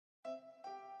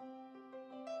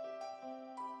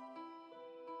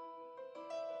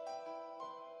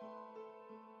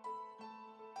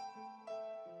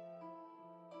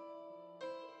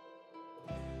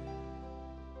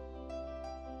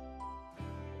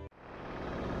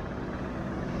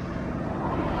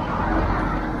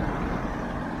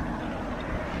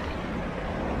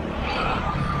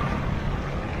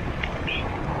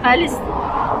Alis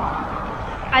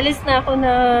na ako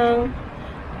ng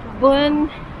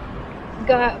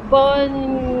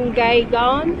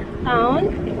Bongaigaon town.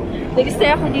 Nag-stay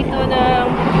ako dito ng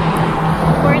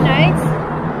 4 nights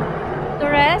to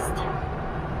rest.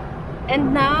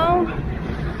 And now,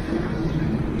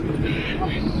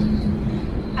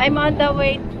 I'm on the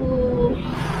way to,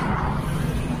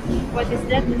 what is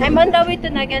that? I'm on the way to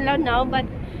Bongaigaon now, but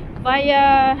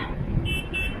via,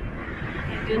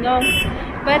 you know,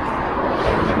 but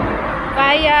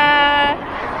via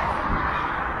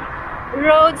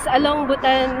roads along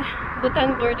Bhutan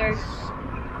border.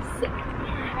 So,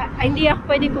 hindi ako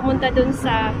pwede pumunta dun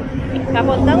sa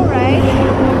papuntang right,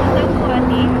 papuntang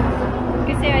Guwahati,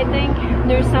 kasi I think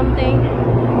there's something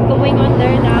going on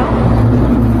there now.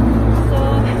 So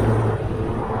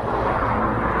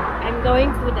I'm going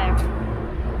through there.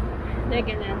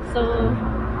 Ganun. So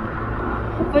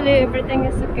hopefully everything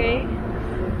is okay.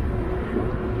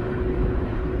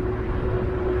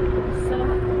 So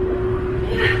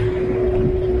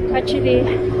actually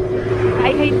I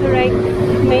hate to ride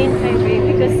main highway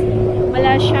because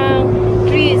wala siyang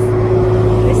trees.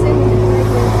 Listen,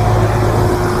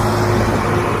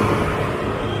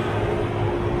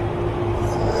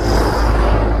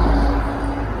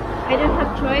 I don't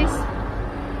have choice,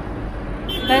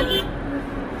 but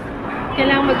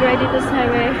kailangan mag-ride dito sa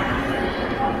highway.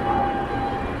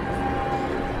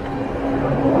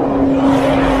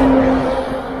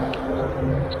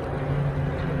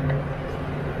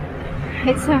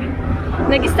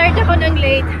 Nag-start ako ng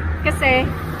late kasi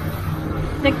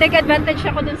nag-take advantage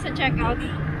ako dun sa checkout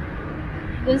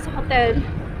dun sa hotel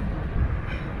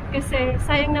kasi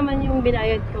sayang naman yung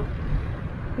binayad ko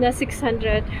na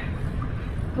 600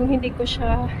 kung hindi ko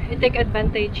siya i-take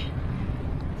advantage.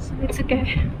 So it's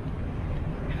okay,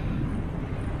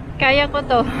 kaya ko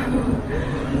to.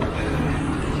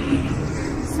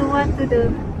 So what to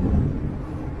do?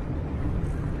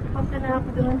 Punta na ako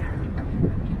dun.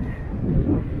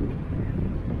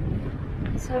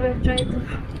 So we'll try to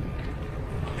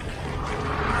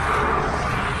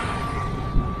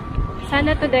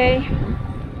sana today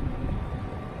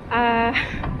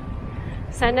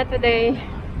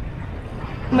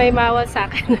may mawal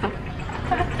sa akin na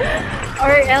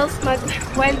or else mag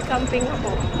wild camping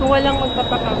ako kung walang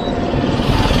magpapakam.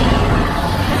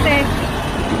 Kasi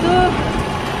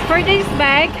 4 days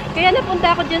back kaya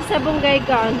napunta ako dyan sa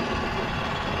Bongaigaon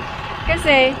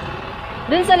kasi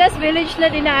dun sa last village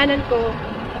na dinaanan ko,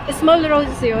 small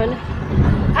roads yun,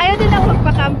 ayaw nilang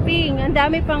magpa-camping. Ang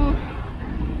dami pang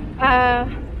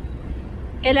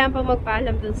kailangan pang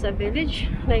magpaalam dun sa village,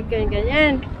 like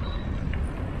ganyan.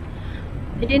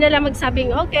 Hindi na lang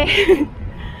magsabing okay.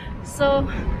 So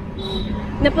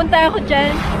napunta ako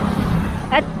dyan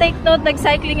at take note,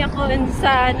 nag-cycling ako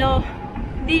sa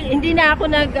hindi na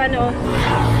ako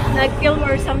nag-film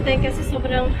or something kasi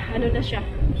sobrang na siya,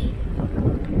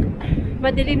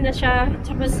 madilim na siya,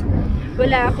 tapos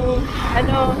wala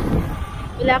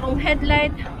akong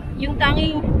headlight. Yung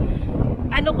tanging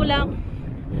ko lang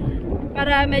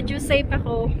para medyo safe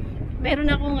ako, meron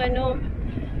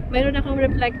akong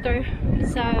reflector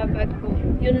sa bag ko,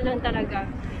 yun lang talaga.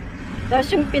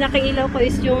 Tapos yung pinakailaw ko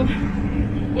is yung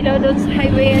ilaw doon sa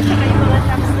highway at saka yung mga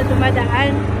trucks na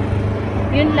dumadaan,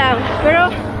 yun lang. Pero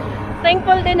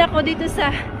thankful din ako dito sa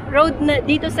road na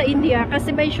dito sa India kasi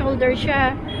may shoulder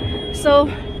siya.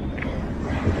 So,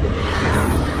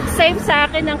 safe sa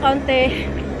akin ng konti.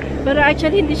 Pero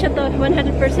actually, hindi siya to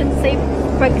 100% safe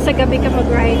pag sa gabi ka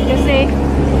mag-ride. Kasi,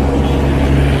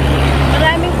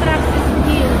 maraming trucks is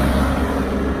here.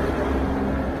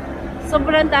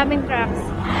 Sobrang daming trucks.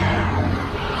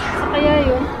 So,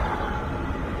 kaya yun.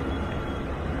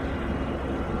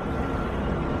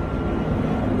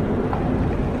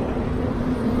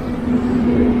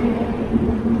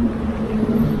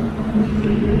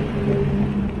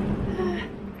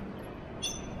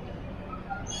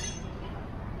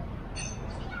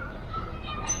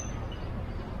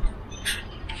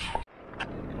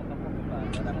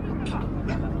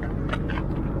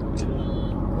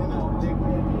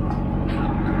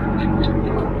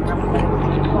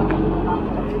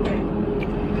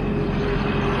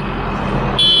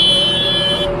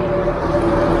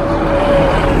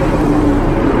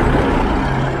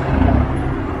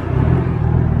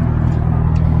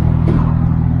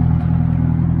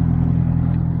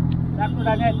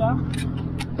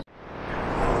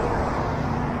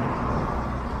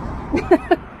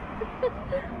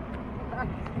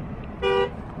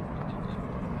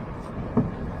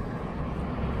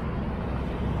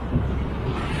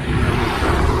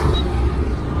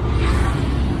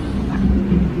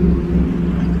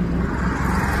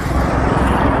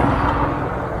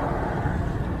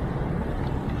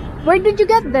 Where did you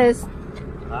get this?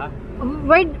 Huh?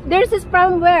 Where? This is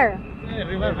from where?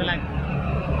 River Balang.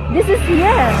 This is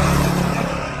here.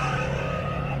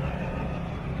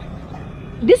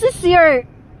 This is your...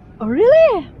 Oh,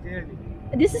 really?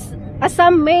 This is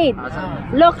Assam made.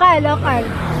 Assam. Local.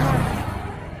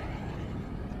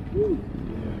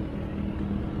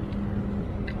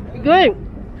 Good.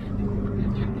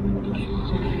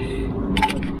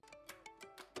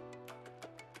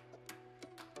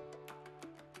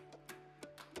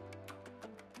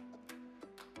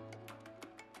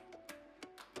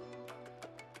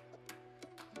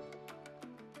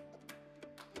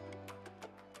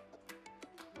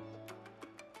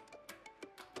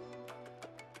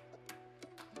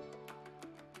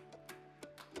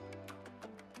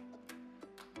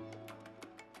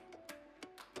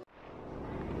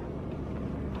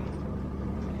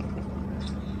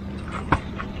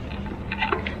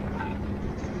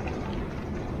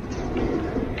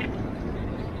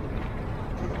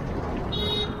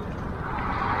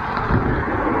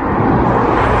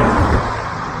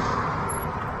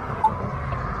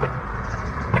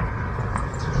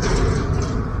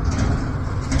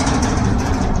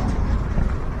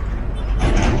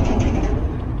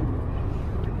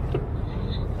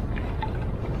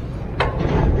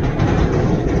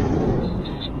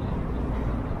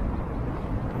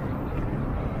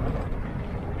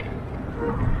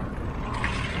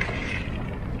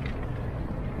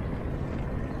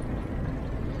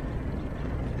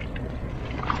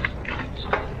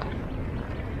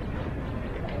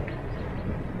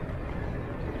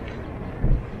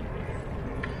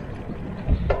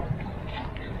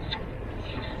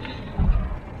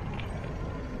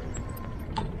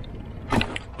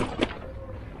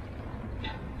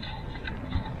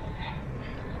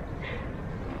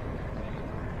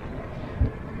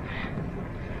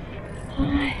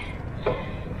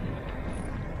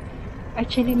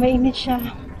 Actually, mainit siya.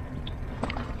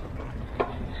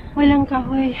 Walang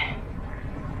kahoy.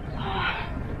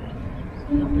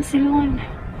 Walang masilungan.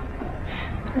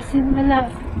 Kasi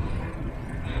wala.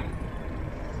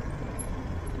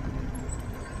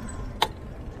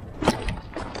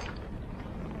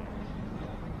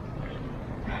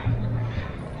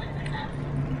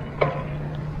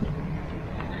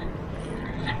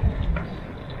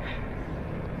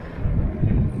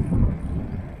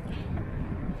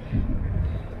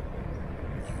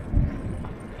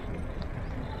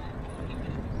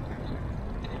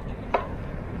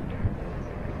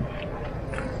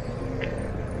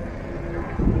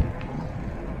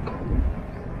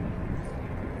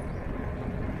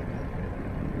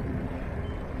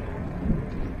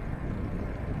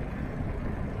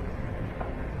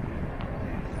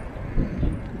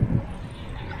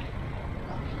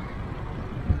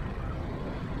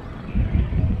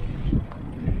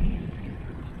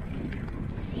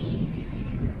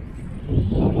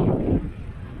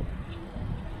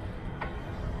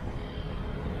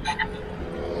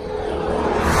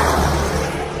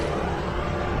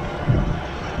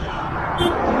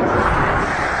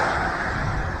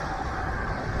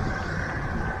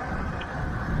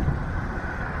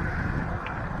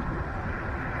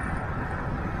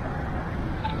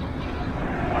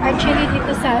 Actually,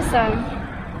 dito sa Assam,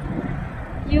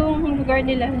 yung lugar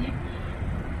nila,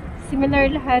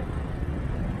 similar lahat.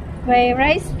 May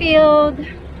rice field,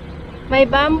 may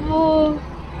bamboo,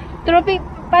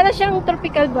 para siyang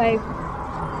tropical vibe.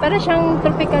 Para siyang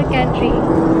tropical country.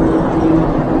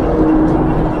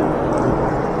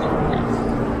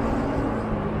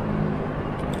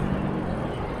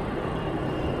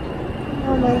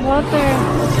 Oh, my water.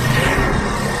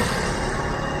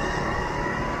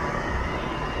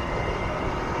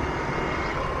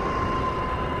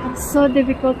 It's so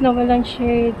difficult na walang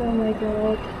shade. Oh my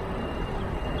God.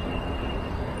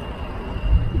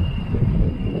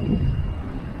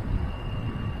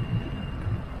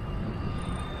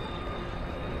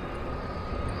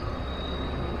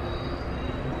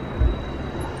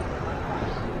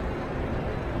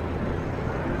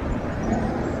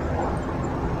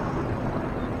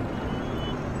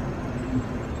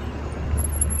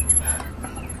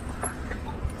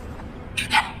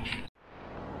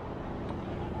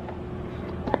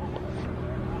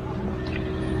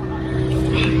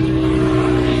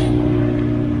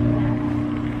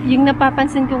 Yung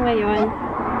napapansin ko ngayon,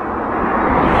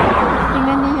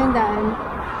 tingnan niyo yung daan.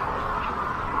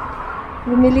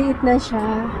 Lumiliit na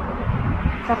siya.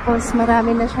 Tapos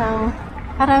marami na siyang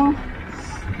parang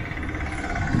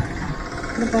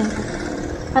ano ba?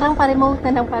 Parang pa-remote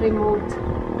na ng pa-remote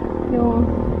yung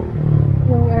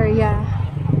area.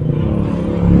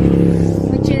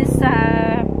 Which is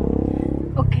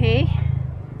okay.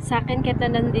 sa akin kahit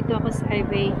na nandito ako sa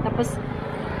highway. Tapos,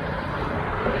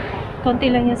 konti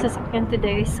lang yung sasakyan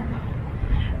today. So,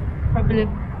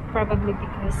 probably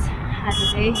because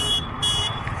holiday.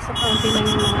 So, konti lang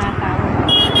yung mga tao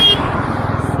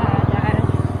sa daan.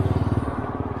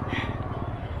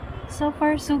 So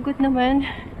far, so good naman.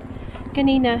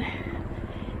 Kanina,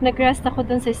 nag-rest ako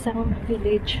dun sa isang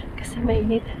village kasi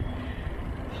mainit.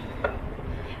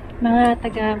 Mga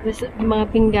mga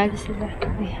Bengali sila.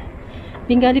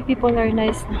 Bengali people are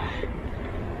nice. No?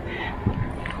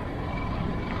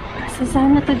 So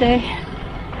sana today,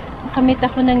 makamit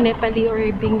ako ng Nepali or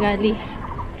Bengali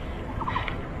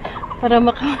para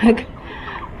makawag.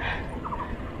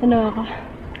 Ano ako?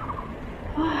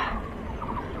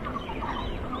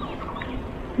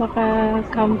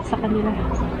 Maka-camp sa kanila.